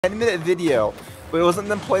10-minute video, but it wasn't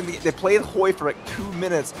them playing. They played Hoi for like 2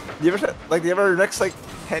 minutes. The next like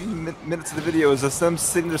 10 minutes of the video is just them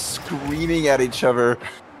sitting there screaming at each other,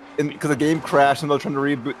 because the game crashed and they're trying to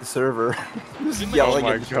reboot the server. Just yelling. Oh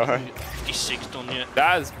my god! 56 on you.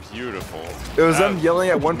 That is beautiful. It was them yelling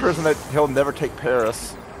at one person that he'll never take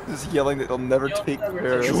Paris. Just yelling that they'll never take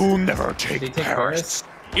Paris. You'll never take Paris.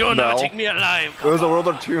 You'll never take me alive. It was a World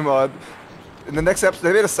War II mod. In the next episode,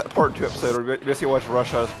 they made a part 2 episode where we basically watch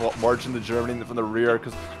Russia march into Germany from the rear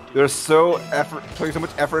because they're putting so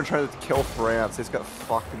much effort in trying to kill France. They just got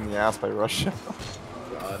fucked in the ass by Russia.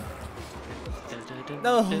 God.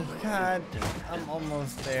 No, God, I'm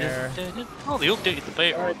almost there. Oh, they updated the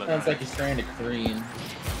beta. Alright, sounds like you're stranded green.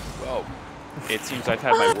 Well, it seems I've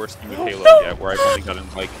had my worst game with Halo yet, where I've only gotten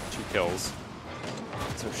like 2 kills.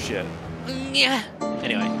 So shit. Yeah.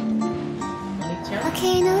 Anyway.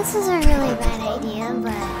 Okay, I know this is a really bad idea,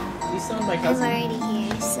 but You sound like I'm already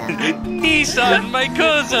here, so... Nissan, my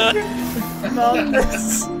cousin!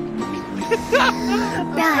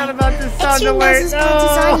 Right. about this It's your noses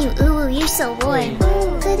panties on you, ooh, you're so warm.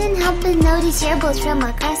 Couldn't help but notice your balls from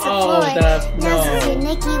across the floor. Noses your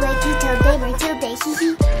Nicky like you tell David till they hee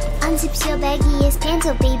hee. Unzips your baggy-ass pants,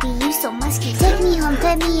 oh baby, you so musky. Take me home,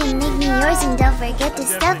 pet me, and make me yours, and don't forget to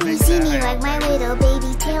stuff me. See me like my little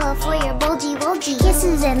baby tail for your bulgy wulgy.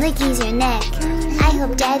 Kisses and lickies your neck. I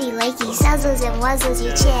hope daddy likey suzzles and wuzzles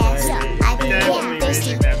your chest. I be getting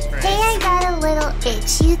thirsty. Hey, I got a little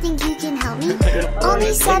itch. You think you can help me?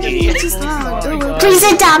 Only 7 inches long. Ooh, please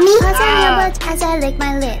adopt me. Paws on your butt as I lick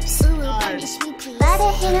my lips. Ooh, punish me, please.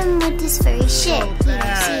 Gotta hit him with this furry shit. You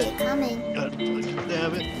don't see it coming.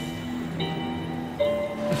 Damn it.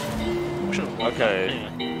 Okay,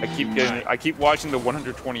 I keep watching the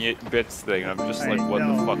 128 bits thing, and I'm just like, what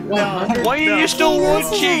the fuck? Why are you still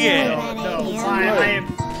watching it?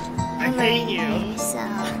 I hate you. So.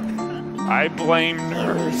 I blame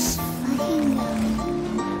nerds.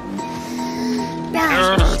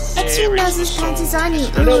 Extra noses panties on you,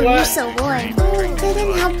 ooh, you're so warm.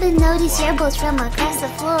 Couldn't help but notice your balls from across the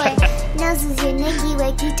floor. Noses your Nicky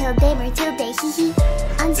like you tell Damer till they hee hee.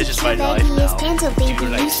 Unzip your baggy-ass pants, oh baby,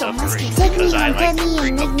 you so musky. Take me home, pet me,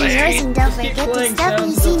 and make me yours, and don't forget to stuff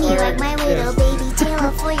me. See me like my little baby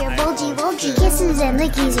tail for your bulgy wulgy. Kisses and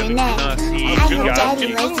lickies your neck. I hope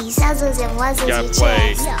daddy likey suzzles and wuzzles your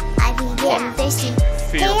chest. I be getting thirsty.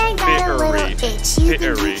 Hey, I got a little itch. You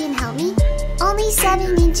think you can help me? Only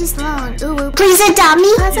 7 inches long. Ooh, please adopt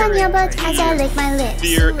me. Paws on your butt as I lick my lips.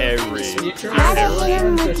 Fear every. Gotta hit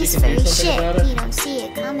him with this furry shit. You don't see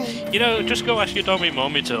it coming. You know, just go ask your dummy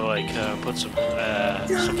mommy to like put some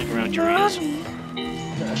something around your ears. You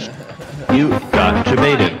got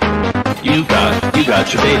jebaited. You got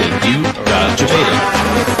jebaited. You got jebaited.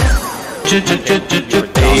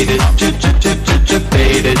 Jebaited.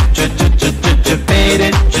 Jebaited.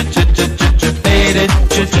 Jebaited.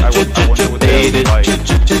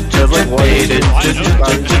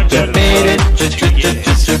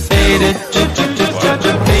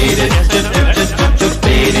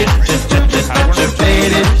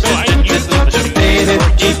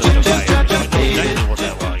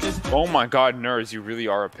 Oh my god, nerds, you really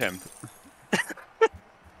are a pimp.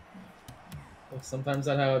 Sometimes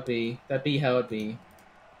that's how it be. That be how it be.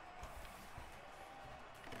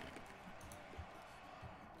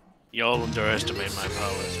 Y'all underestimate my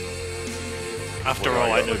powers. After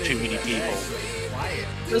all, I know too many people.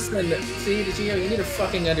 Listen, see, you need to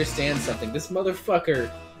fucking understand something. This motherfucker,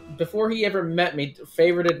 before he ever met me,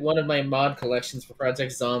 favorited one of my mod collections for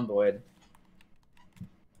Project Zomboid.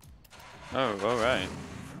 Oh, alright.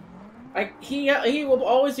 He will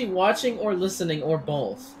always be watching or listening or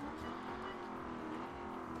both.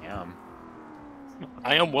 Damn.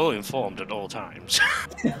 I am well informed at all times.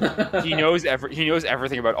 He knows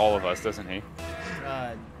everything about all of us, doesn't he?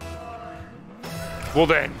 God. Well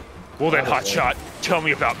then, Hotshot, tell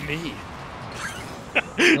me about me.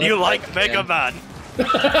 You like Mega Man?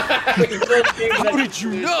 How did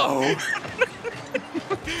you know?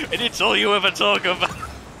 And it's all you ever talk about.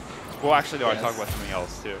 Well, actually, no, I talk about something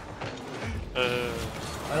else too. I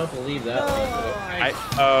don't believe that.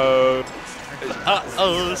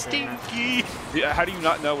 Uh-oh, Stinky! Yeah, how do you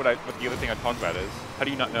not know what the other thing I talk about is? How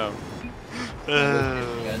do you not know?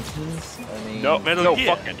 No,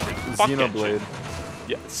 fucking Xenoblade.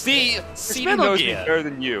 Yeah, see, knows me better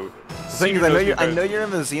than you. The thing is, I know you're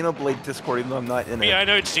in the Xenoblade Discord, even though I'm not in it. Yeah, I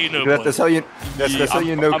know it's Xenoblade. That's how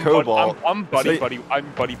you know Cobalt. I'm buddy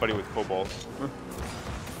with Cobalt.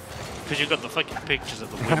 Because you got the fucking pictures of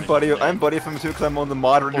the women. I'm buddy with him too, because I'm on the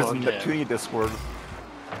moderators in the Tuning Discord.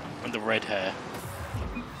 And the red hair.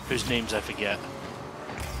 Whose names I forget.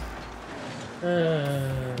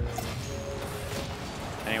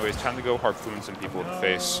 Anyways, time to go harpoon some people in the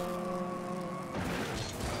face.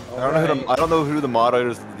 I don't know who the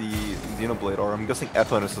moderators of the Xenoblade are. I'm guessing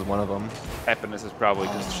Eponus is one of them. Eponus is probably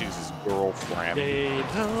because she's his girlfriend.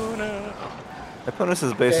 Eponus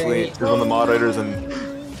is basically one of the moderators, and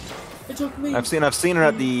I've seen her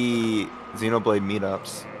at the Xenoblade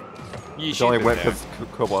meetups. Yeah, She only went because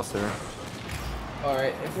Kobol's there.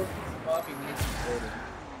 Alright, if we're Bobby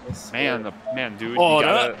needs Man, dude,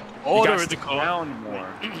 Order! you Order gotta in the stick court. around more.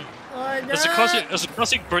 As a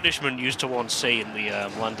classic Britishman used to once say in the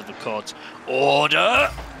land of the courts,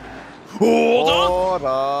 Order! Order!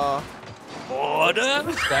 Order! Order in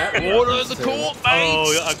the court, mates!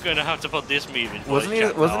 Oh, I'm gonna have to put this meme in. Wasn't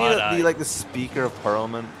he like the Speaker of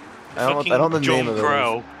Parliament? I don't know the name of it.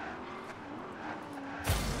 Crow.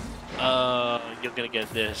 You're gonna get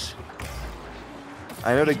this.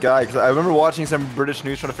 I know the guy because I remember watching some British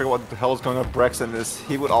news trying to figure out what the hell was going on with Brexit. And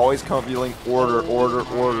he would always come up yelling "Order, order,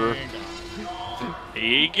 order." Here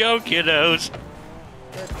you go, kiddos.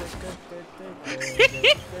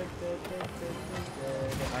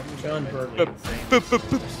 John Berkeley.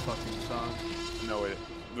 No,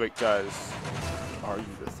 wait, guys. Are you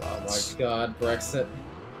the thoughts? Oh my God, Brexit.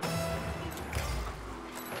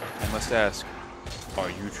 I must ask, are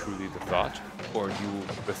you truly the thought, or are you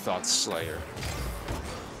the thought slayer?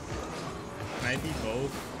 Can I be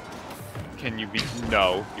both? Can you be?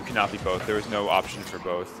 No, you cannot be both. There is no option for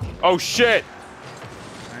both. Oh shit!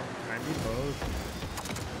 Can I be both?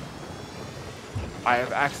 I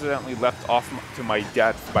have accidentally left off to my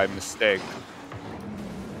death by mistake.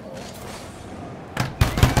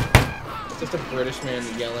 It's just a British man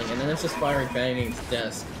yelling, and then it's just Fire banging his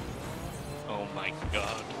desk. Oh my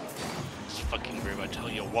God. It's fucking rude, I tell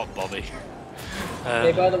you what, Bobby.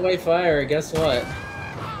 Hey, by the way, Fire, guess what?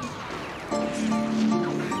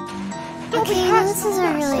 Okay, well, this is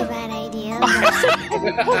a really bad idea, but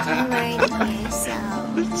I'm already here, so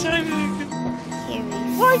here we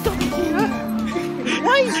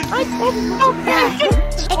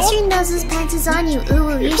Extreme noses pants is on you,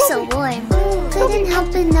 ooh, you're so warm. Couldn't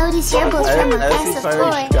help but notice your both from across the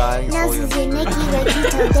floor. Noses your Nikki,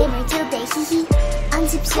 Rakito, Damer, Tilde, hee hee.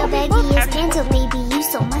 Unzip so baggy as panto, baby, you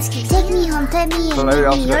so musky. Take me home, pet me, and make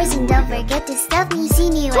me yours, and don't forget to stuff me. See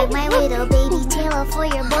me like my little baby tail for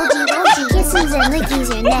your bulgy bulgy. Kisses and lickies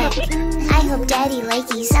your neck. I hope daddy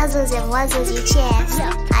likey suzzles and wuzzles your chest.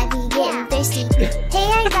 I be getting thirsty. Hey,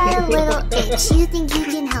 I got a little itch. You think you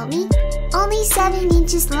can help me? Only 7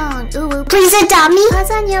 inches long. Ooh, please adopt me.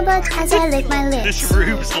 Pause on your butt as I lick my lips. This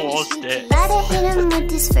room's lost it. Gotta hit him with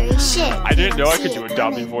this furry shit. I didn't know I could do a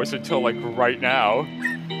Dobby voice until like right now.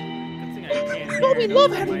 Dobby,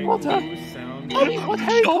 love Harry Potter. Dobby,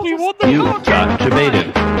 what the You fuck? got debated.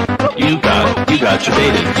 You got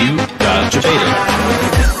debated. You got debated.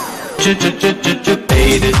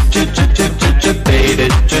 Debated.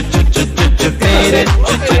 Debated. Debated.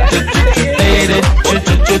 Debated.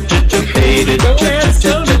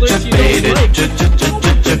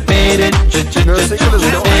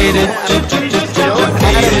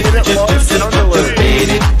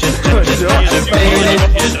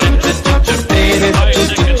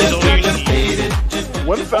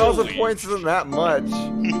 1,000 points isn't that much.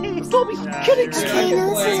 Dobby's kidding. Okay, no,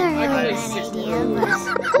 this is a really bad idea, but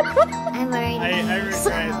I'm already I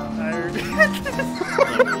regret.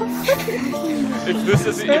 If this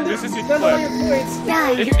isn't clipped,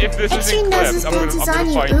 If this Extreme isn't noses clipped, pants is on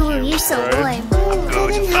you, find ooh, you're so right? warm.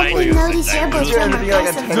 Couldn't help but notice your both from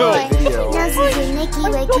across the floor. Noses your Nikki,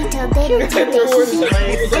 Rakito, Damer, Tilde, hee hee.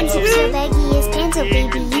 Unzip so baggy as panto,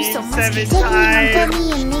 baby, you so musky. Take me home, pet me,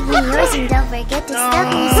 and make me yours, and don't forget to stuff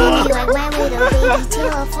me. See me like my little baby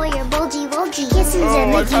tail for your bulgy bulgy. Kisses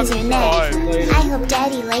and lickies your neck. I hope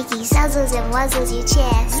daddy likey suzzles and wuzzles your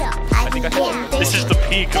chest. I be getting thirsty. This is the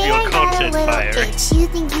peak of Hey, your I got a content, little Fire. itch. You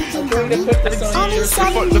think you can help me? Only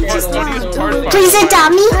 7 the inches long. funniest part about Please it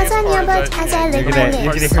adopt me. is Pause on your part butt that as I lick You're my gonna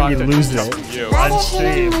lips. hear me lose it. You. Gotta hit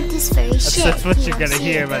him stream. with this furry shit. That's what You you're don't gonna see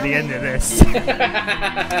hear it, by the though. end of this.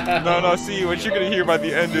 No, see, what you're gonna hear by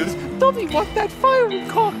the end is Dobby, what that fiery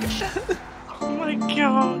cock? Oh my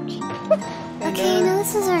God. Okay, no,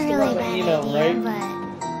 this is a really bad You know, idea, right?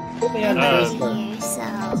 but Put me on I'm Facebook here, so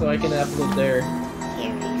so I can upload there.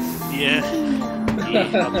 here we Yeah. fucking go.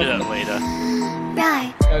 Yeah, I'll do that later.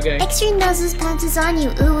 Right. Okay. Extreme noses pants is on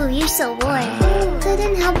you, ooh, you're so warm.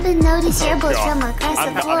 Couldn't help but notice your both from across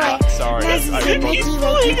the floor. I'm not sorry. Noses I your Nikki,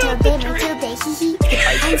 Rakito, Damer, Tilde, hee hee.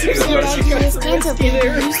 Unzip so baggy as panto, baby,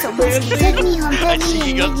 you so musky. Take me home, pet me,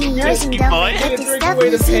 and make me yours, and don't forget to stuff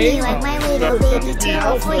me. See me like my little baby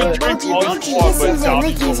tail for your bulgy bulgy. Kisses and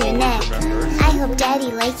lickies your neck. I hope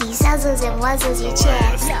daddy like you sazzles and wazzles your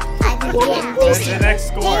chest. I've been getting thirsty. The next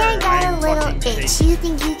score. Hey, I got a little itch. You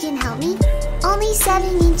think you can help me? Only 7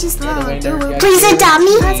 inches long. Please adopt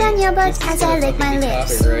me. Paws on your butt as I lick my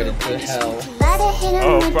lips. Copyrighted to hell. Gotta hit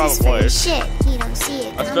him with this probably. free shit. You don't see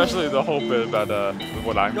it coming. Especially the whole bit about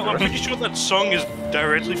what I'm No, I'm doing. pretty sure that song is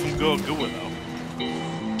directly from Go Gua though.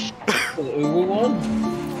 The Uwu one?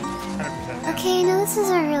 100%. Okay, no, this is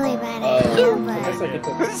a really bad Oh, idea, I guess but I could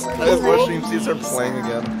put I this just right. wish DMCs are playing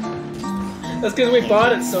again. That's because we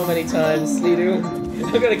bought it so many times, Lidu.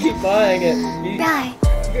 I'm gonna keep buying it. right.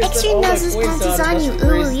 Spend Extra all my noses points pounces on on it, you. must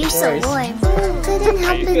raise Ooh, the you're so price. warm. Couldn't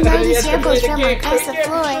help but You notice have your to boys play the from game. across the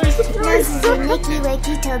floor. Raise the price. Noses are Nicky,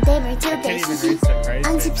 wakey till damer till I they can't even hee. reach the price.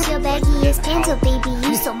 Unzip your baggiest pants, oh baby,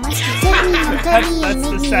 you so musky. Take me home, pet me, and That's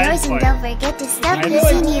make the me sad yours, and part. don't forget to stuff me. I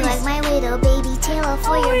See me like my widow, baby, tail off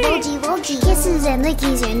for your wogey wogey. Kisses and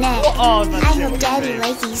lickies your neck. Oh, that's I hope daddy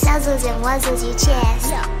like you sazzles and wazzles your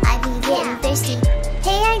chest. I be getting thirsty.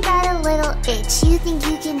 Hey, I got a little itch. You think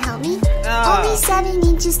you can help me? Only 7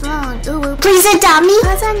 inches long. Ooh, please adopt me.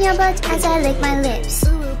 Paws on your butt as I lick my lips.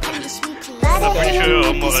 Ooh, punish me, please. I'm Gotta pretty hit sure him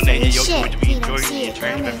I'm with more this than free you're going shit. to be You don't enjoying see the it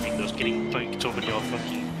entire coming. everything that's getting picked over your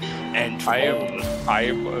fucking and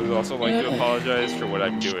I would also like to apologize for what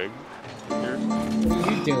I'm doing here. What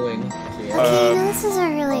are you doing? Okay, no, this is a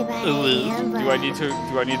really bad idea, but Do I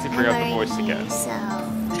need to bring out the voice again? So,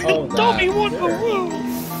 Oh, Dobby, that. what Sure.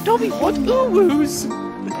 Dobby, what ooh-woos?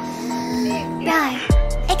 right.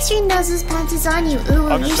 Extra noses pounces on you. Ooh,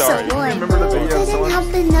 I'm you're sorry. so warm. Remember the video of Couldn't someone?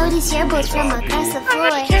 help but notice your boys from across the floor.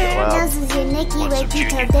 Noses your Nicky, wakey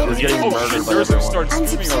till they were getting till murdered by they There's start Unzip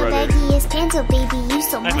streaming your already. baggiest pants, oh baby, you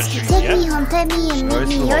so haven't musky. streamed Take yet. me home, pet me, and No, make it's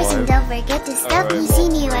me still yours, and alive. don't forget to stuff me. Alright, See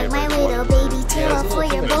well, me like my whatever. widow, baby, tail Yeah, off it's a for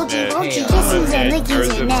little your too bulgy much. bulgy. Hey, Kisses and Nerds,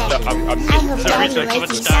 lickies your neck. I'm I hope sorry, daddy sorry, like come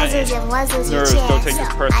you and die. sazzles and wazzles your Nerds, don't take chest.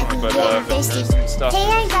 this personally, I be but getting there's thirsty. some stuff. Hey,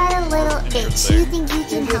 I got a little itch. You think you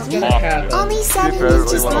can help It's me? gonna happen. Only 7 you really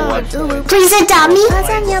inches wanna long. watch Ooh, please adopt me. Paws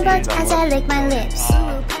on your butt as I lick my lips.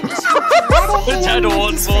 Gotta hit I him don't with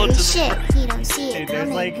want this more free to the shit. You don't see it Dude,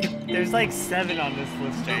 coming. there's like 7 on this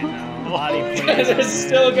list right now. Lottie It's plays.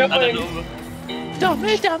 still I don't going. know.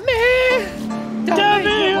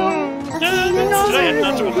 Okay, no, this is Today a I'm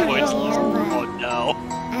not really doing bad voice. idea, Oh but no.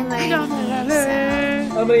 I'm already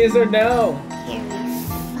How many is there now?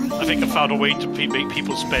 I think I found a way to make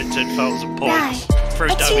people spend 10,000 points for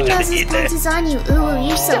Extra damage noses in there. pounces on you. Ooh,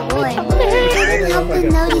 you're so warm. Couldn't help but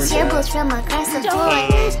notice your boys from across the floor.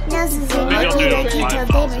 Noses are Maybe I'll do Nicky, it on wakey till 5,000.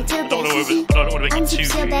 they I were don't till want they to make it Unzip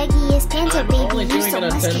your too. baggiest pants, oh I'm only baby, you doing so it on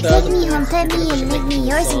musky. 10,000 Take me home, pet me, and make me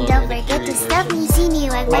yours, and don't forget to stuff me. See me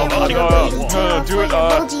like my Oh, little no, baby, no, tail off do for it, your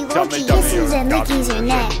bulgy dummy, wogey. dummy, Kisses and dummy. lickies your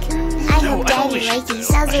neck. I hope daddy like you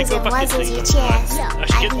sazzles and wazzles your chest. I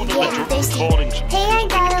should I get be one of the getting drunk thirsty. recordings. Hey, I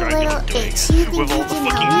got a little itch. You think With you all the can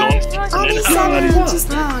fucking help me? nonsense Only and 7 then inches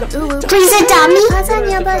long. Ooh, please adopt me. Paws on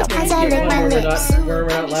your butt as I lick my lips. We're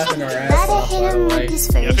not laughing our ass Gotta off, hit by the him way. with this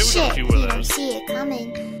Yeah, I free think we got a shit. few You of don't those. see it coming.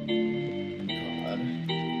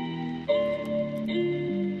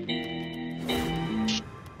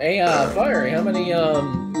 Hey, Fiery, how many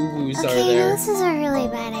uwus are Okay, there? this is a really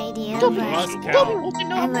bad idea, but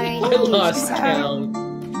I'm I already lost so. count.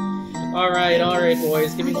 Alright,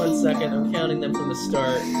 boys, give me 1 second. I'm counting them from the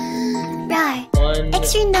start. Right. 1.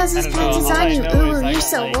 Extra noses I don't know, pounces all on I you. know is Ooh, I you're got,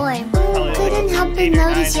 so like, warm. probably Couldn't like help but 8 or 9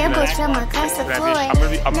 notice your that boys I from want. across the I'm floor.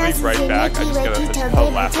 gonna be right back. I just gotta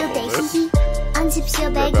laugh a little bit. Unzips your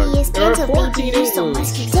Right baggiest There are pants, oh baby, 14 you so oohs.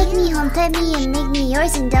 musky. Take me home, pet me, and make me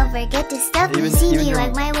yours, and don't forget to stuff me. Even- See even me your-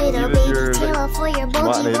 like my widow, even baby, your, tail like, off for your bulgy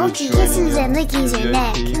moderators bulgy. joining Kisses in and lickies your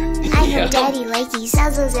neck. VIP. I Yeah. hope daddy like you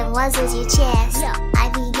sazzles and wazzles your chest. I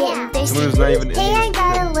be getting thirsty. Someone who's not even in Hey, I this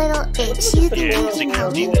got a little itch. You think Yeah, you it's can like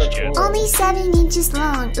help need me? this shit. Only 7 inches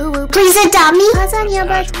long. Ooh, please adopt me. Paws on your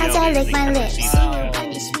butt as I lick my lips.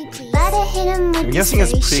 Gotta hit him with I'm this guessing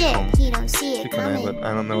it's free shit. pre-com. You don't see it Precone, coming. but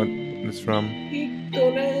I don't know what it's from. I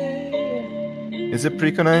Is it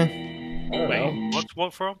Precone? don't Wait, know. what's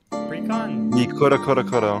what from? Precon. Ni Koro Koro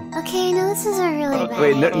Koro. Okay, no, this is a really bad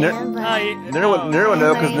Wait, idea, no, but Nero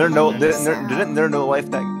know because Nero Nero knows, didn't Nero know life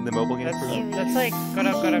that in the mobile game? That's like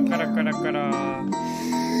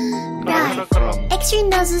gotta. right. Extra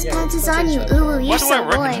noses Yeah, pounces okay, on you. so- Ooh, you're Why do so I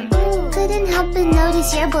warm. recognize Couldn't help but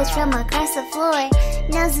notice your boys from across the floor.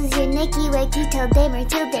 Noses your Nicky, wakey till they were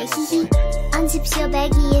till they hee hee. Unzips your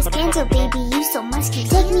baggiest pants, oh baby, you so musky.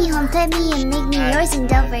 Take me home, pet me, and make me yours, and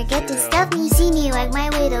don't forget to stuff me. See me like my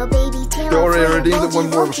widow, baby, tail Don't off worry, I for your redeemed it bulgy one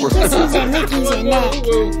more bulgy. before. Kisses and lickies your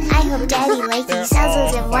neck. I hope daddy like you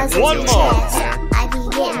sazzles and wazzles One your more. chest. I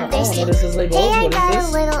be getting thirsty. What is this label? Hey, I What got a is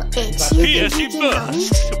this? little itch. You P.S. think you you can help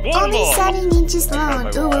me? One Only more. 7 inches long.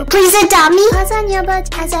 Ooh, please adopt me. Paws on your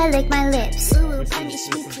butt as I lick my lips. Ooh, punish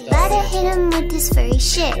me, please. Gotta hit him with this furry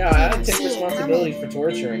shit. Yeah, You I don't take see it responsibility coming. for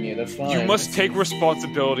torturing you. That's fine. You must take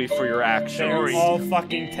responsibility for your actions. They're all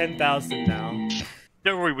fucking 10,000 now.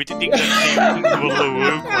 Don't worry, we didn't exactly do a low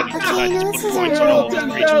when he Okay, decided no, to this put is a points on really all good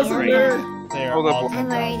the regions, idea. right? They're Hold up. all I'm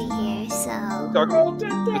 10,000. already here, so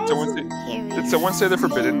Did someone say, here we did someone say the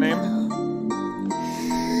forbidden name?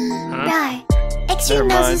 Right. Extra Never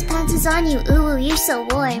noses, mind. pounces on you. Ooh, you're so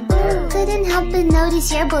warm. Couldn't help but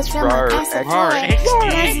notice your balls from Rar, across the X- floor. Rar,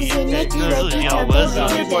 Noses your neck, you like you tell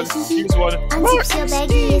baby. Use one. Unzip your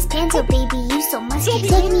baggiest pants, oh baby, you so musky.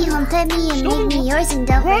 Take me home, pet me, and make me yours, and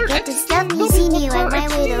don't forget to stuff me. See me like my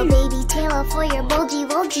widow, baby. Tail off for your bulgy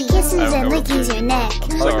wulgy. Kisses and lickies your neck.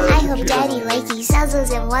 Sorry. I hope daddy likey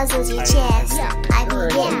nuzzles and wuzzles your chest. I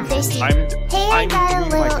be getting thirsty. Hey, I I'm got a doing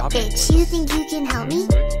my little job. itch. You think you can help me?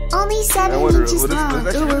 Only 7 I wonder, inches what is- long. what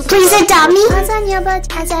is that Ooh, shit? please adopt me. Paws on your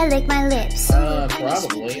butt as I lick my lips.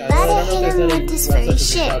 Probably. I Gotta don't know hit if him there's with any this websites furry that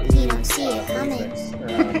shit. got You don't see it coming. remix, or,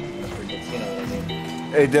 you know what I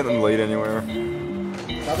mean. It didn't lead anywhere.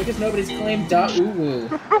 Probably because nobody's claimed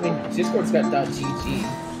 .uwu. I mean, Discord's got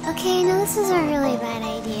 .gg. Okay, I know this is a really bad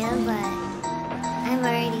idea, but I'm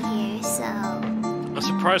already here, so I'm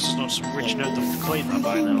surprised there's not some rich nerd that claim that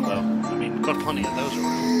by now, though. I mean, got plenty of those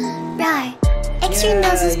around. right. Extra Yeah,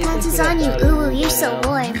 noses, you pounces can on you. do that, Ooh, you're so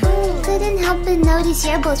warm. Couldn't help but notice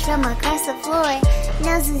your balls from across the floor.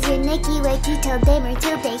 Noses your necky, wakey till day or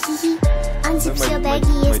till day, hee hee. Unzips your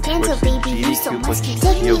baggiest pants, oh baby, you so musky.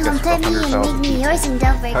 Take me home, pet me, and make me yours, and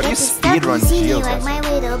don't forget do you to stuff me. speedrun See me Geo like Guesser? my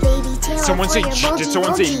widow, baby. Tail Someone off say for your G- bulgy did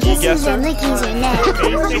someone say wulgy. G Kisses Guesser? and lickies your neck.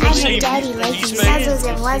 I say know daddy like G you Space? nuzzles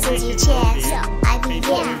and wuzzles your chest. I be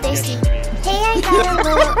getting thirsty. Hey, I got a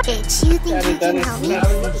little itch. You think you can help me?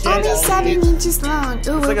 Only 7 inches long.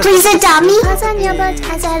 Ooh, like a- please adopt me. Paws on your butt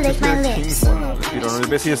as I lick my Just lips. King's one of it. You don't really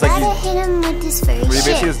basically just like Gotta you, hit him with this furry where you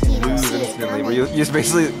shit. basically just You don't lose see it instantly. Where coming. you just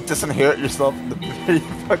basically disinherit yourself at the very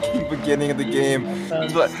fucking beginning of the game.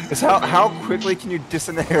 But it's how quickly can you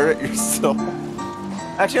disinherit yourself?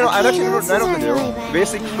 Actually, no, I Okay, actually no, know this what is to a do. really bad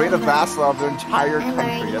Basically, idea, create a but vassal of their entire I'm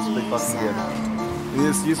country. already That's pretty here, fucking so good.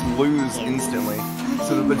 You just lose instantly.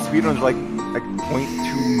 So the speedruns are like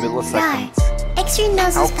 0.2 milliseconds. extra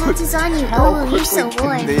noses, quick- pounces on you. how Ooh, you're so quickly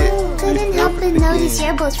warm. can they Couldn't help but forfeit the notice game?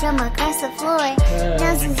 your balls from across the floor.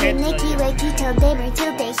 Noses your necky, wakey till day or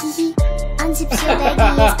till day, hee hee. Unzips your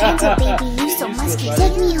baggiest pants, oh baby, you so musky.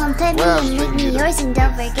 Take me home, pet me, Well, and make me yours, and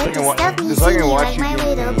don't forget I to can wa- stuff me. just so I See can me watch like you my do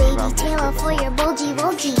widow, things baby. without Tail off for bullshit. your bulgy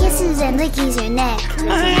wulgy. Kisses and lickies your neck.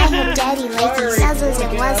 I hope daddy like you nuzzles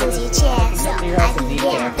and wuzzles your chest. I be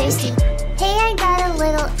getting thirsty. Hey, I got a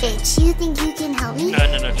little itch. You think you can help me? No,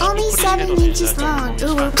 just Only put his 7 head on his inches head. long. It's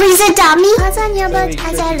Ooh, fine. please adopt me. Paws on your So butt he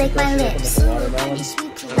as I tricks lick my you to lips. brush it up with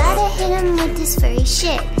the watermelon. Gotta hit him with this furry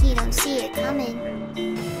shit. You don't see it coming.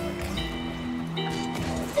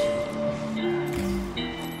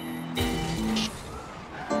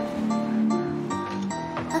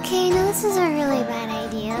 Okay, I know this is a really bad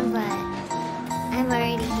idea, but I'm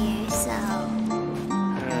already here, so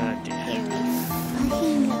here we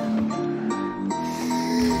fucking go.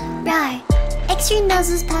 Right. Extra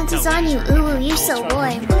noses, pounces on you. Ooh, you're so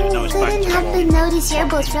warm. Couldn't help but notice your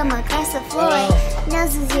balls from across the floor.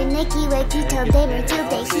 Noses your necky, wakey till day or till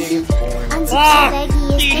day, hee hee. Unzip your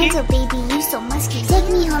baggiest pants, oh baby, you so musky. Take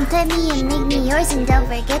me home, pet me, and make me yours, and don't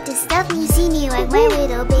forget to stuff me. See me like my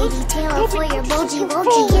widow, baby. Tail off for your bulgy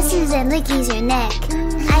wulgy. Kisses and lickies your neck.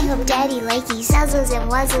 I hope daddy likey nuzzles and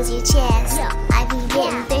wuzzles your chest. I be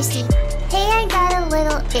getting thirsty. Hey, I got a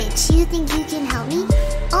little itch. You think you can help me?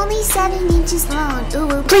 Only 7 inches long.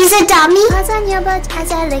 Ooh, please adopt me. Paws on your butt as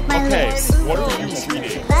I lick my Okay, lips. what are you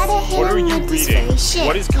reading? Gotta hit What are him you with this reading? furry shit.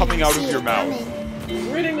 What is You coming don't out of see your it mouth?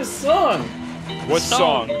 coming. Reading a song. What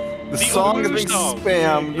song? The song is being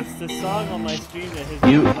spammed. It's the song on my stream that has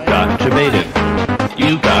You got debated.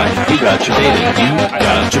 You got debated. You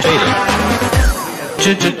got debated.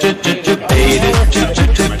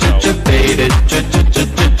 Debated.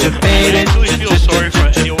 Debated. I actually feel sorry for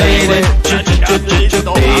anyone in that chat that is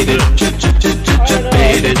not Debated.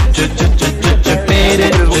 Debated.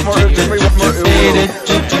 Debated. There's one more. Give me one more. Debated.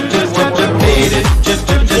 Debated.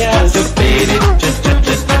 Yes. Debated.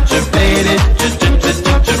 Debated.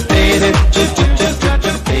 Debated.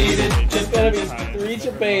 There's gotta be 3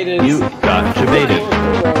 debated. You got debated.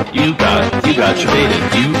 You got debated.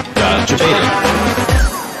 You got debated.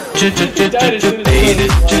 Debated. Debated.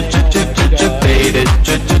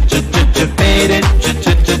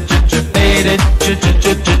 Debated.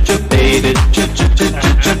 Debated.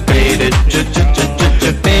 Debated.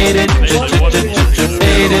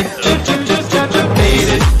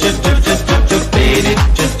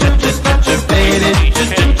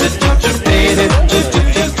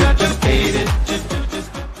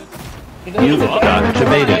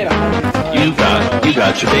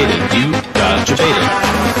 got your baited. You got your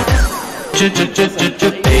baited.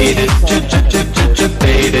 Baited.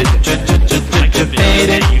 Baited.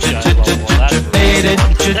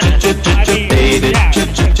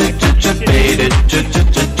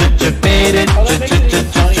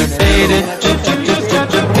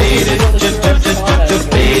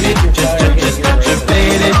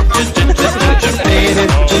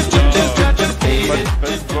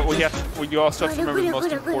 But you also have to remember the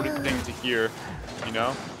most important thing to hear, you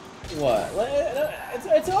know? What?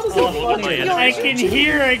 It's honestly funny. I can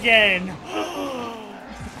hear again.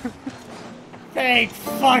 Thank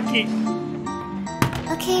fucking.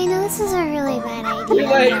 Okay, no, this is a really bad idea.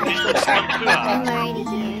 I'm already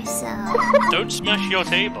here, so. Don't smash your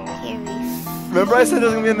table. Here we Remember I said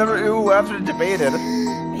there's gonna be another ooh after the debated.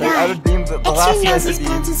 Like, I would deem the last Extra one noses to be.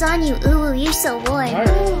 pants is on you, ooh, you're so warm.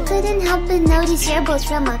 Couldn't help but notice your bows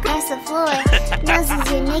from across the floor.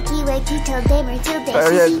 Noses your Nicky, Waikito, Day, Matilda, I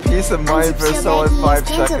already had peace of mind for a solid 5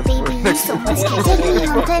 seconds. baby, you so musky. Take me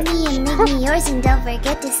home, pet me, and make me yours, and don't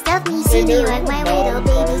forget to stuff me. See me like my little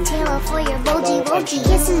baby tail for your bulgy wonky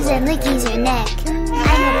kisses and lickies your neck. I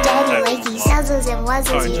hope daddy likes nuzzles and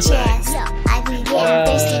wuzzles your chest. I've been getting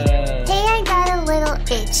thirsty. Hey, I got a little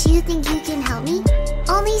itch. You think you can help me?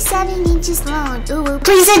 Only 7 inches long. Ooh,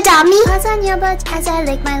 please adopt me. Paws on your butt as I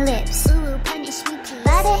lick my lips. Ooh, punish me, please.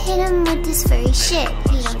 Gotta hit him with this furry shit.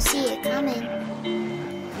 He don't see it coming.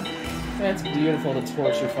 That's beautiful to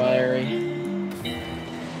torture Fiery.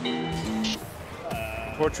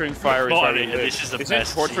 Torturing Fiery is why we live. This is the Isn't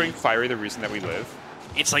best torturing Fiery the reason that we live?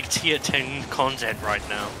 It's like tier 10 content right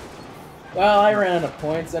now. Well, I ran out of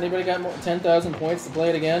points. Anybody got 10,000 points to play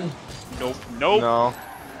it again? Nope. Nope. No.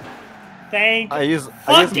 Thank I use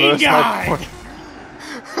fucking most of my God. points.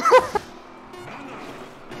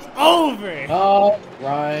 Over. Oh,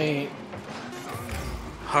 right.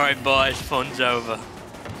 Alright, boys, fun's over.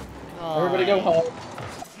 Everybody go home.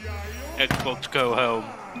 Xbox go home.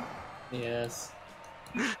 Yes.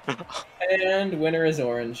 And winner is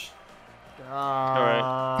orange.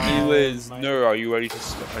 Alright. Anyways, no, are you ready to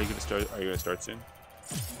are you gonna start soon?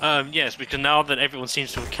 Yes, because now that everyone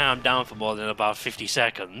seems to have calmed down for more than about 50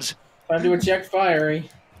 seconds. Time to eject Fiery.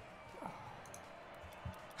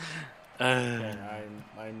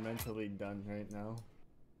 I'm mentally done right now.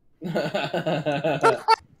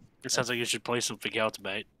 It sounds like you should play something else,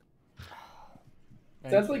 mate.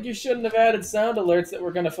 Sounds like you shouldn't have added sound alerts that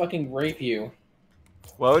were gonna fucking rape you.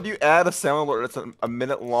 Why would you add a sound alert that's a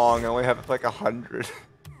minute long and only have like 100?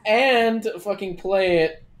 And fucking play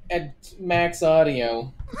it at max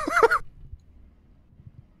audio.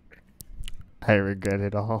 I regret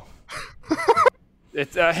it all.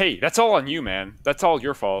 It's hey, that's all on you, man. That's all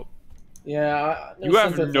your fault. Yeah, You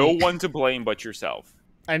have no one to blame but yourself.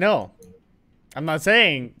 I know. I'm not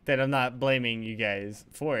saying that I'm not blaming you guys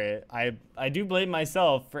for it. I do blame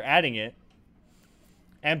myself for adding it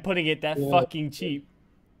and putting it that fucking cheap.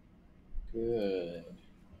 Good.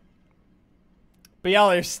 But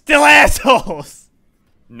y'all are still assholes.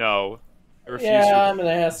 No, I refuse. Yeah, I'm an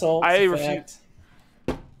asshole. I It's a refuse. fact.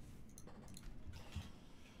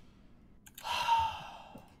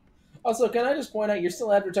 Also, can I just point out, you're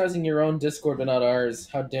still advertising your own Discord, but not ours.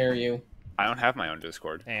 How dare you? I don't have my own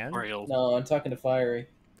Discord. And Real. No, I'm talking to Fiery.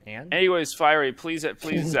 Anyways, Fiery, please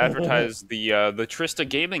advertise the Trista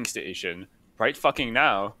Gaming Station right fucking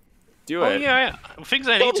now. Do Oh it. yeah, things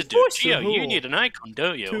I need to do. Gio, you need an icon,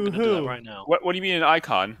 don't you? I'm gonna do that right now. What do you mean an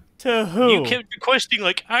icon? To who? You kept requesting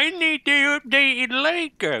like, I need the updated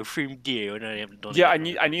Lego from you, and I haven't done it. Yeah, I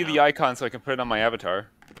need the icon so I can put it on my avatar.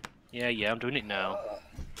 Yeah, I'm doing it now.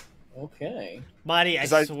 Okay. Marty, I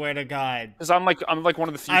 'Cause I- swear to God. Because I'm like one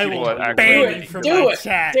of the few I people will that actually. ban Do you it. from Do my it.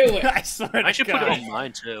 chat. Do it. I swear to I should God. put it on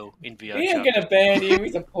mine too, in VR He ain't chat. gonna ban you.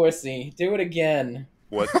 He's a pussy. Do it again.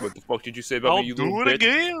 What the fuck did you say about I'll me, you do little it bitch?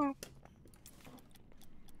 again.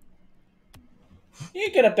 He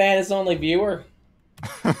ain't gonna ban his only viewer.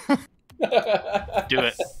 Do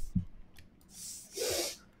it.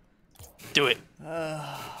 Do it.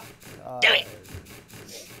 God. Do it.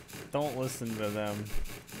 Don't listen to them.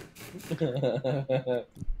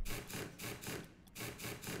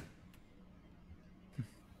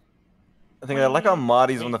 I think I like how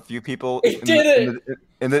Marty's one of the few people He did it!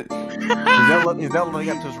 he's not living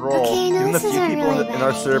up to his role. Okay, no, he's one of the this few is a people really in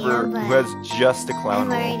our bad server idea, who has just a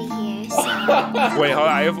clown I'm role. already here, so Wait, hold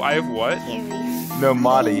on, I have what? here we No,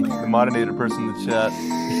 Marty, the moderator person in the chat.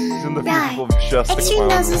 He's one of the few people with just a Extra clown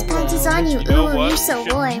noses role. pants is on you, You know ooh, what? you're so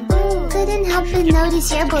Shit. warm. Couldn't help but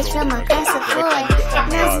notice your balls from across the floor.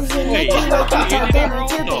 Noses in Nikki, what you tell them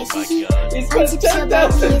until they hee. Unzip so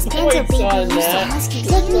baggy, his pants are baby, you so husky.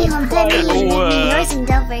 Take me home, daddy, and give me yours, and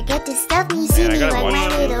don't forget to stuff me. See me like my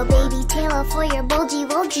little baby tail for your bulgy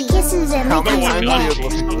wulgy. Kisses and lickies on that.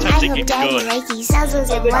 I hope daddy like you nuzzles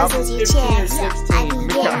and wuzzles your chest. I be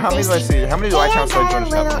getting How many do I see? How many do I count? So I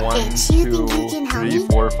joined the 1, 2, 3,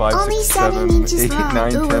 4, 5, 6, 7, 8,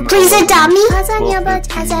 9, 10. Please adopt me. Pause on your butt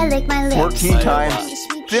as I lick my lips. 14 times.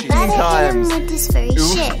 15 times.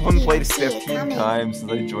 Oof, One played 15 times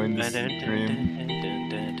since I joined this stream.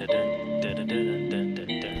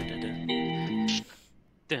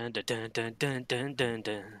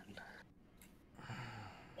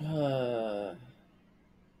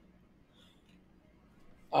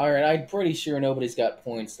 Alright, I'm pretty sure nobody's got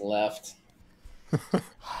points left.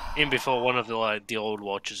 In before one of the old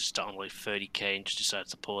watchers is starting like 30k and just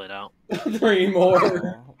decides to pull it out. 3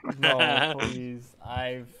 more. No, please.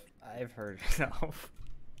 I've heard enough.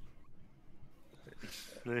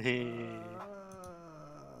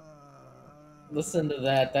 Listen to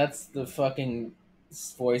that. That's the fucking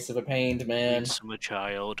voice of a pained man. I'm a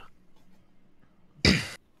child.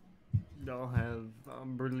 Don't have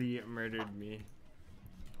brutally murdered me.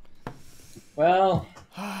 Well,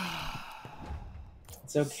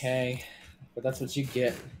 it's okay, but that's what you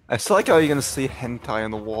get. I still like how you're gonna see hentai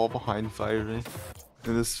on the wall behind Fiery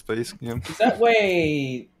in this space game. Is that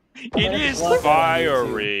way? It is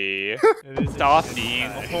Fiery. Stop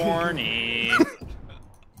being horny.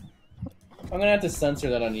 I'm gonna have to censor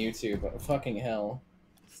that on YouTube. Fucking hell.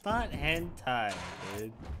 It's not hentai,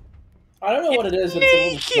 dude. I don't know what it is, but it's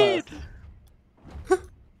a little stuff.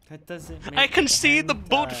 That doesn't make I can it see the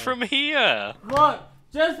butt hentai. from here. Look,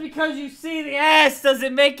 just because you see the ass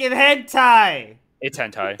doesn't make it hentai. It's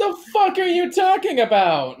hentai. What the fuck are you talking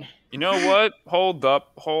about? You know what? Hold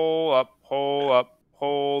up.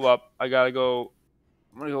 I gotta go.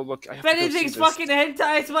 I'm gonna go look. If anything's fucking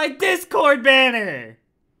hentai, it's my Discord banner.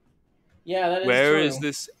 Yeah, that is Where true. is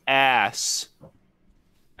this ass?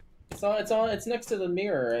 It's next to the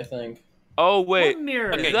mirror, I think. Oh wait, What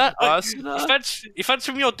mirror? is that us? If that's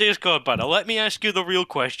from your Discord banner, let me ask you the real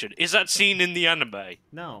question: is that seen in the anime?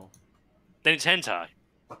 No. Then it's hentai.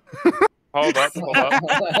 Hold up. Dude,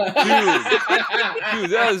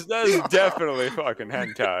 that is definitely fucking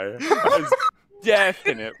hentai. That is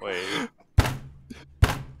definitely.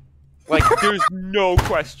 Like, there's no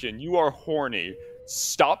question. You are horny.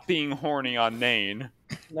 Stop being horny on Nain.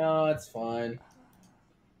 No, it's fine.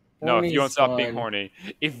 No, if you don't Horny's stop being fine. horny.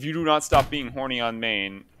 If you do not stop being horny on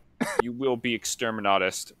Main, you will be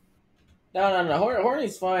exterminatist. No.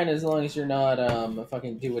 Horny's fine as long as you're not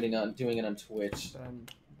fucking doing it on Twitch.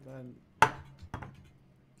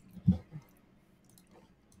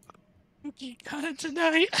 You got it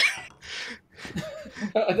tonight.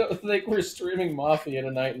 I don't think we're streaming Mafia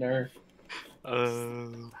tonight, Nerf.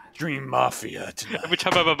 Dream Mafia tonight. Every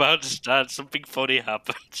time I'm about to start, something funny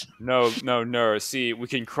happens. No. See, we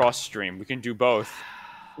can cross stream. We can do both.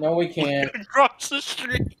 No, we can't. Across the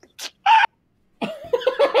street. God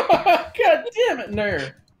damn it,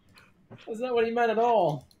 Nerf. That's not what he meant at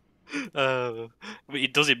all. But he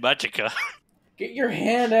does in Magica. Get your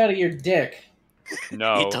hand out of your dick.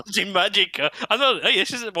 No. He does in Magica. I know. Hey,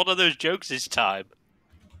 this isn't one of those jokes this time.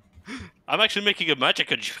 I'm actually making a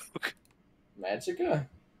Magica joke. Magica?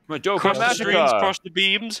 Madoka Cross the streams, Magica. cross the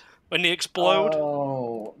beams when they explode.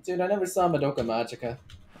 Oh, dude, I never saw Madoka Magica.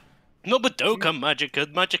 No, Madoka Magica.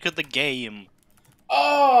 Magica the game.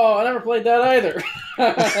 Oh, I never played that either.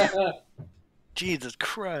 Jesus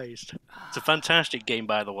Christ. It's a fantastic game,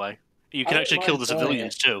 by the way. You can I actually don't kill the mind playing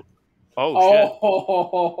civilians, too. Oh shit.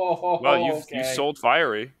 Oh, Well, you okay. sold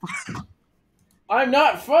Fiery. I'm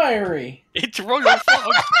not fiery. It's wrong as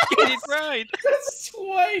fuck. Get it right. That's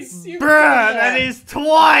twice. You Bruh, that is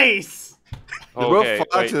twice! They're both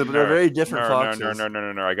foxes, but they're very different foxes.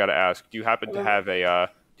 No. I gotta ask. Do you happen to have a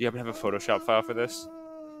Photoshop file for this?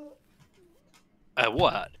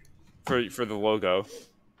 What? For the logo?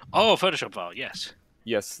 Oh, Photoshop file, yes.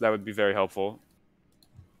 Yes, that would be very helpful.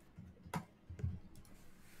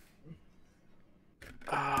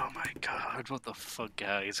 Oh my god, what the fuck,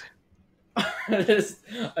 guys?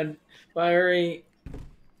 Fiery.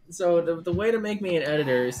 So the way to make me an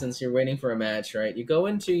editor, since you're waiting for a match, right? You go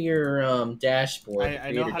into your dashboard.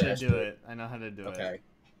 I know how to do it. I know how to do it. Okay.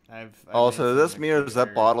 I've Also, made this some mirror is that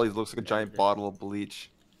computer- bottle. He looks like a giant bottle of bleach.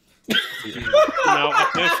 No, I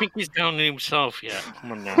don't think he's down to himself yet.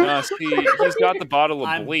 Come on now. No, see, he's got the bottle of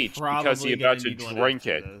I'm bleach because he's probably about gonna to need one drink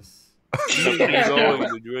after it. this. He's going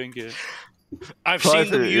to drink it. I've Try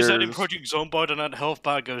seen them for use that in ears. Project Zomboid, and that health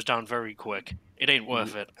bar goes down very quick. It ain't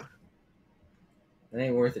worth it. It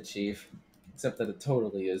ain't worth it, Chief. Except that it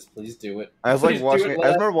totally is. Please do it. I was like Please do watching. it, I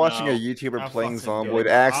remember watching No. a YouTuber I'll playing fucking do Zomboid. it.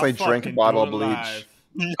 Accidentally I'll drank a fucking bottle do of it bleach. live.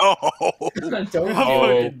 No. Don't I'll do it.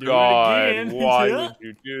 fucking do it God, again. why would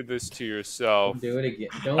you do this to yourself? Don't do it again.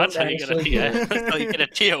 Don't That's how you get a actually do it. That's how you get a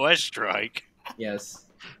TOS strike. Yes.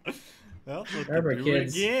 I'll fucking Remember, do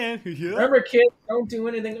kids. it again. Yeah. Remember, kids, don't do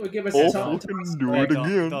anything that would give us a time. fucking do Hey, it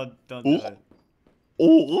again. Don't do it.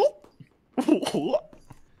 Oh,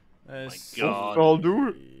 That's God. I'll do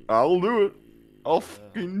it. I'll do it. I'll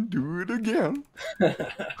fucking do it again.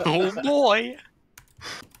 Oh boy.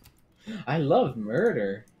 I love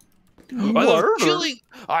murder. I love killing.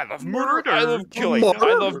 I love murder. I love killing. I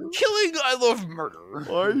love killing. I love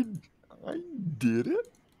murder. I did it.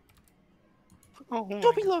 Oh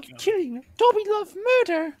Dobby loves killing. Dobby loves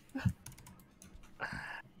murder.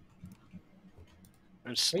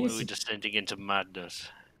 I'm slowly descending into madness.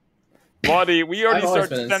 Buddy, we already I've always start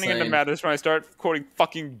been descending into insane. madness when I start quoting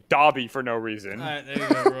fucking Dobby for no reason. Alright, there you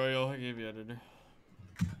go, Royal. I gave you editor.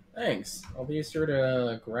 Thanks. I'll be sure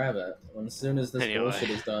to grab it as soon as this Anyway. bullshit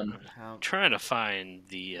is done. I'm trying to find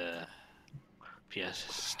the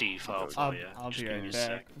PSD file for I'll, you. I'll Just be give me right a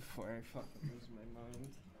back sec. before I fucking lose my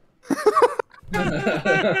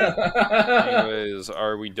mind. Anyways,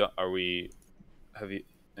 are we done? Are we? Have you?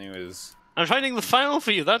 Anyways, I'm finding the file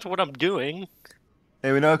for you. That's what I'm doing.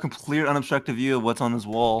 Hey, we know a complete unobstructed view of what's on this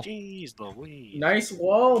wall. Jeez Louise. Nice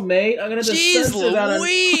wall, mate. I'm gonna have to censor that.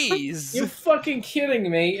 Louise! You fucking kidding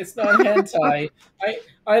me? It's not hentai.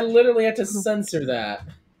 I literally had to censor that.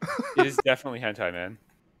 It is definitely hentai, man.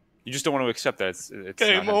 You just don't want to accept that. It's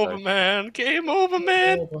Game not over, hentai. man. Game over,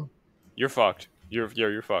 man. You're fucked. You're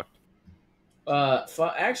fucked.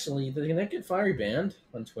 Actually, can that get Fiery banned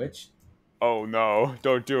on Twitch? Oh no!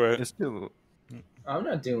 Don't do it. Just do I'm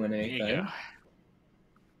not doing There you anything. go.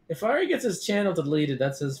 If Fiery gets his channel deleted,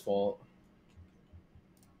 that's his fault.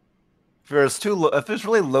 If it's too low, if it's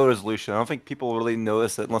really low resolution, I don't think people really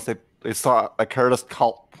notice it unless they saw like heard us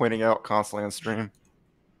pointing out constantly on stream.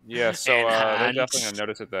 Yeah, so they're definitely Enhance. gonna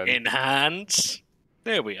notice it then. Enhance.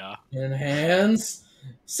 There we are. Enhance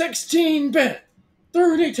 16-bit,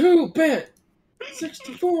 32-bit,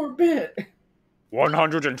 64-bit,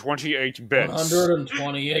 128 bits.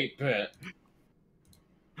 128-bit.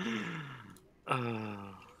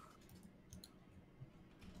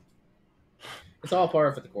 It's all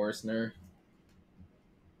par for the course, nerd.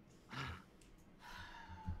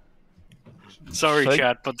 Sorry, Should I-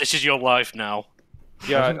 chat, but this is your life now.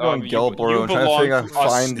 Yeah, I'm going you Gelboro and trying to belong figure out to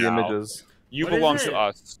us find the now. images. You What is belong it? to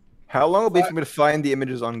us. How long will it be for me to find the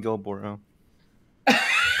images on Gelboro?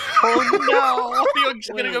 Oh no! You're just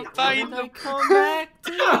gonna go Wait, find what did I them. come back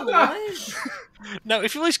to? What? No,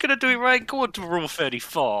 if you're just gonna do it right, go on to Rule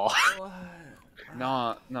 34.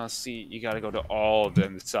 What? No, see, you gotta go to all of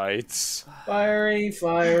them sites. Fiery.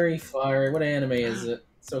 What anime is it?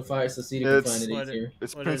 So CD can It's- find it What easier.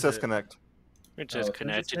 It's What Princess is it? Connect. Princess Oh,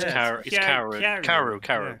 Connect. Princess It's Connect. Karu.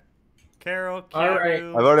 Karu. Carol, Alright.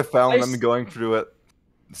 I've already found Nice. them going through it,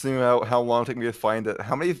 seeing how long it took me to find it.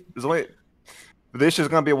 How many? There's only. The issue is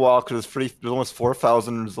gonna be a while because there's almost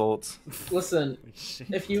 4,000 results. Listen,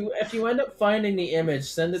 if you end up finding the image,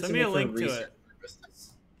 send it Send to me me a for link to research it. purposes.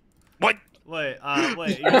 What? Wait,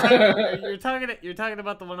 you're talking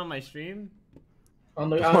about the one on my stream? On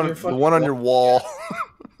The your one, fucking on your wall.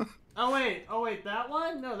 Oh wait, that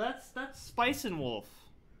one? No, that's Spice and Wolf.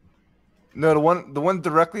 No, the one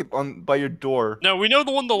directly by your door. No, we know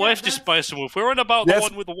the one on the Yeah, left is that's- Spice and Wolf. We're on about the Yes.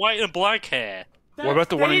 one with the white and black hair. That's What about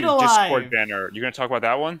the one in your Data Discord Live. banner? You gonna talk about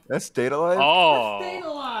that one? That's Data Live. Oh. That's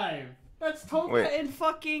Data Live. That's Toka Wait. and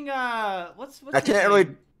fucking what's I his can't name?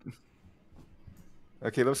 really.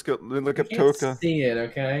 Okay, let's go. Let me look up I can't Toka. see it,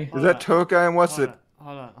 okay? Is Hold that on. Toka and what's it?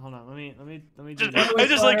 Hold on. Let me do Just, this. I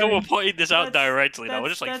just like how Fiery. we're pointing this out That's- directly now. We're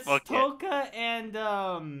just like, that's fuck it. Toka and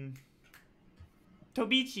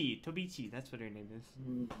Tobichi. That's what her name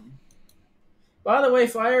is. By the way,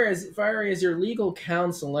 Fiery is your legal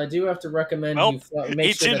counsel. I do have to recommend Well, you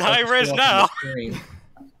make it's sure in that high doesn't res show up now. on the screen.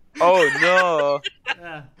 Oh no!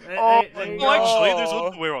 Yeah. Oh, there you no. go. Well, actually, there's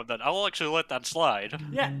one we're on that. I'll actually let that slide.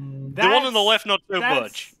 Yeah. The one on the left, not so that's-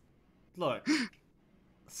 much. Look,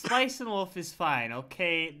 Spice and Wolf is fine.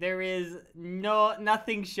 Okay, there is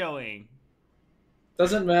nothing showing.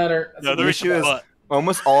 Doesn't matter. No, The there is issue is but.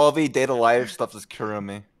 almost all of the Data Live stuff is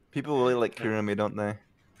Kurumi. People really like Kurumi, don't they?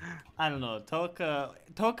 I don't know. Toka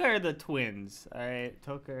are the twins. All right,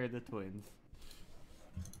 Toka are the twins.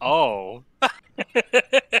 Oh.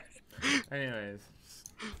 Anyways.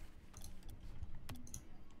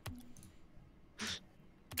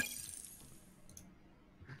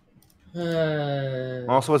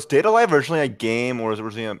 Also, was Data Live originally a game or was it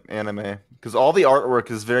originally an anime? because all the artwork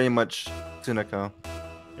is very much Tsunoka.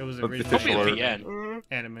 It was Of the originally official Probably art. at the end.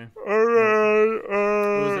 anime. It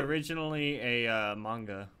was originally a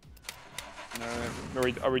manga.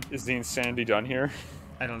 Is the insanity done here?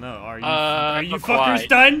 I don't know. Are you not fuckers quite.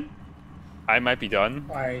 done? I might be done.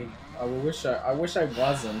 I wish I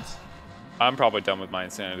wasn't. I'm probably done with my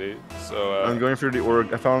insanity. So, I'm going through the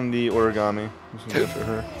I found the origami. Just gonna go for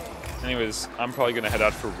her. anyways, I'm probably gonna head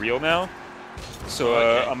out for real now. So,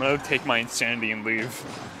 Okay. I'm gonna take my insanity and leave.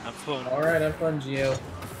 Have fun. All right, have fun, Gio.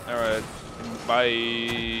 Alright,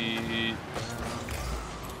 bye.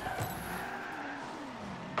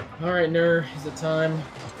 All right, Nur, is it time?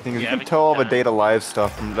 Thing is, you Yeah, can but- tell all the data live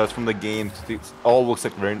stuff that's from the game. It all looks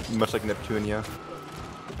like very much like Neptunia.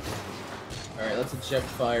 All right, let's eject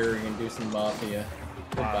Fire and do some Mafia.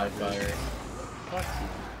 Goodbye, Fire. Fuck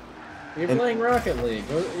You're And- playing Rocket League.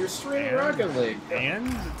 You're streaming And- Rocket League. you. And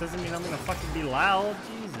it doesn't mean I'm gonna fucking be loud.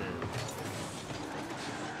 Jesus.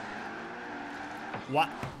 What?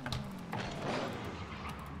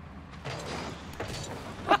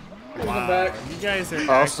 Welcome back. You guys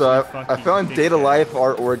are Also, actually I fucking found Data dickheads. Life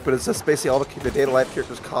artwork, but it's just basically all the Data Life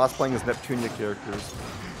characters cosplaying as Neptunia characters,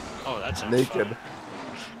 Oh, that sounds naked. fun.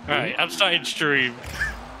 Alright, I'm starting stream.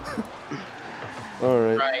 All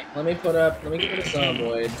right. Right, let me put a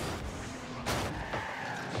Zomboid.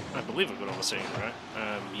 I believe I've got all the same, right?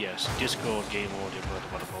 Yes. Discord, game audio,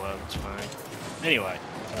 blah, that's fine. Anyway.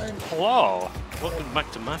 Hello! Welcome back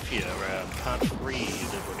to Mafia, part 3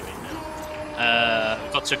 that we're doing now.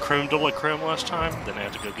 Got to Chrome Double Chrome last time, then I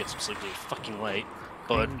had to go get some sleep, it was fucking late.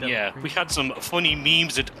 But yeah, we had some funny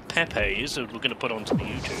memes at Pepe's that we're going to put onto the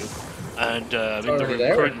YouTube. And in the already room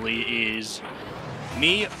there. currently is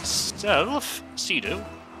me, self, Cedo,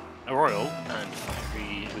 Royal, and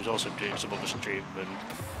Fiery, who's also doing some other stream, and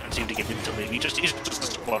I seem to get him to leave. He's just a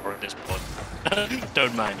squatter at this point.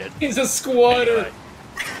 Don't mind it. He's a squatter. Anyway.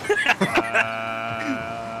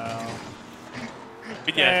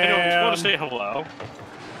 But yeah, if anyone want to say hello.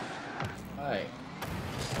 Hi.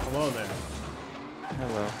 Hello there.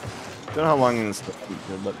 Hello. Don't know how long this stuff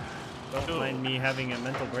is, but Don't mind me having a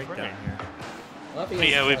mental breakdown here. But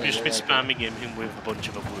yeah, we've just been spamming him with a bunch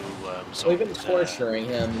of blue songs. We've been torturing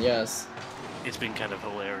him, yes. It's been kind of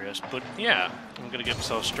hilarious. But yeah, I'm going to get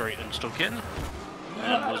myself straight and stuck in.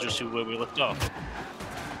 And we'll just see where we left off.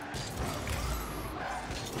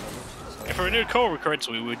 If I remember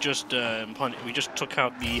correctly, we just took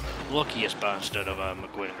out the luckiest bastard of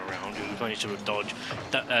going around, who managed to dodge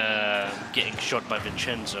that, getting shot by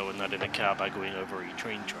Vincenzo and that in a car by going over a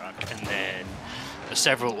train track, and then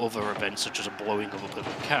several other events such as a blowing of up of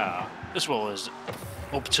a car, as well as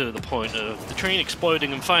up to the point of the train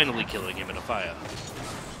exploding and finally killing him in a fire.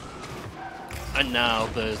 And now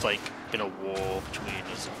there's like been a war between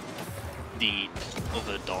us, the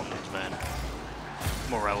other Dons, man.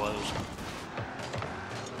 Morellos.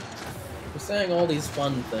 We're saying all these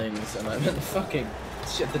fun things, and I'm in fucking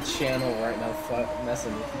shit the channel right now,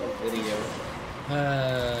 messing with the video.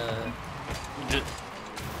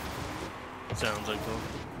 Sounds like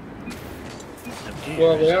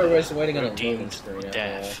Well, we are just waiting on a loading Demons screen.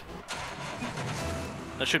 death.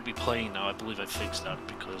 That should be playing now. I believe I fixed that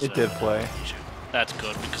because It did play. That's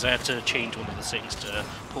good because I had to change one of the settings to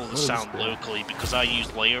pull the sound locally because I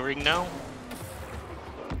use layering now.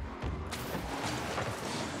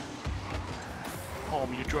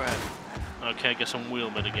 Home you drive. Okay, I guess I'm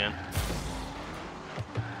wheelman again.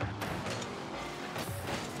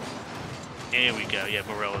 Here we go. Yeah,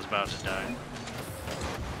 Morella's about to die.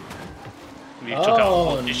 We took out the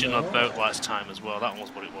politician on the boat last time as well. That was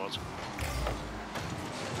what it was.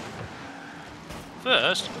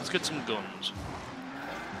 First, let's get some guns.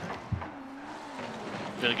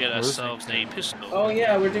 Gonna get ourselves a pistol. Oh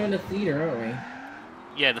yeah, we're doing the theater, aren't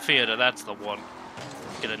we? Yeah, the theater, that's the one.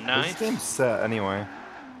 Get a this knife. game's set anyway.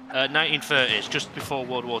 1930s, just before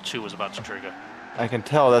World War II was about to trigger. I can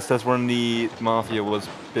tell that's when the mafia was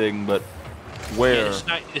big, but where?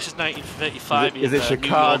 Yeah, this is 1935 Is it in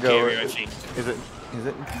Chicago? New York area, I think. Is it?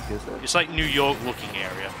 It's like New York looking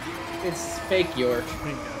area. It's fake York. I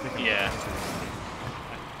think I'm Yeah.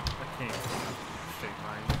 I can't fake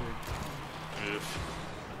mine, dude.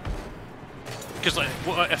 Because like,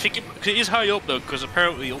 well, I think it is high up though, because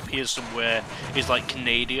apparently up here somewhere is like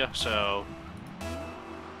Canada, so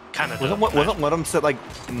Canada. Wasn't one of them set like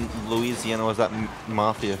in Louisiana? Was that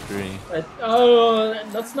mafia free?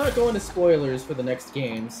 Let's not go into spoilers for the next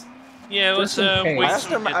games. Yeah, let's Just in case. wait. I asked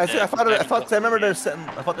them. I remember they're set.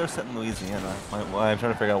 I thought they were set in Louisiana. I'm trying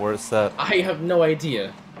to figure out where it's set. I have no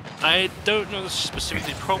idea. I don't know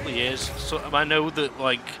specifically. It probably is. So I know that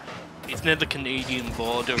like It's near the Canadian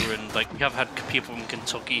border, and like we have had people from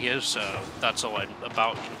Kentucky here, so that's all I'm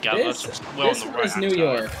about. You can gather. This, It's well this on the one is right New side.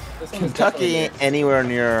 York. This one is Kentucky definitely ain't anywhere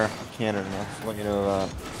near Canada. That's what you know about.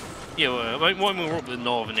 Yeah, well, when we were up in the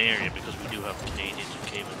northern area, because we do have Canadians who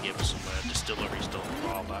came and gave us some distilleries still a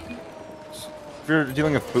while back. If you're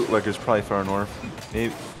dealing with bootleggers, probably far north.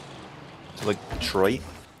 Maybe to like Detroit.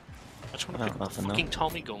 I just want to pick up the fucking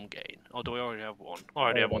Tommy gun game. Or do I already have one? Oh, I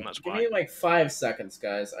already have one, that's Give fine. me like 5 seconds,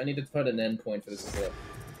 guys. I need to put an end point for this clip.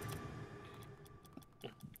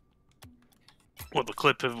 What, the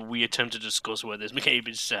clip of we attempt to discuss where this game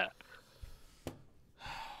is set?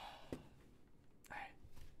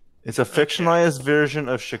 It's a fictionalized version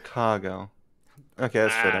of Chicago. Okay,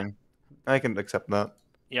 that's fitting. I can accept that.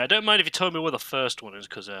 Yeah, I don't mind if you tell me where the first one is,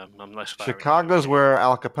 because I'm less familiar. Chicago's where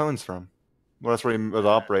Al Capone's from. Well, that's where he was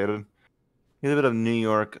operated. He's a bit of New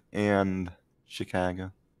York and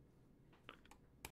Chicago.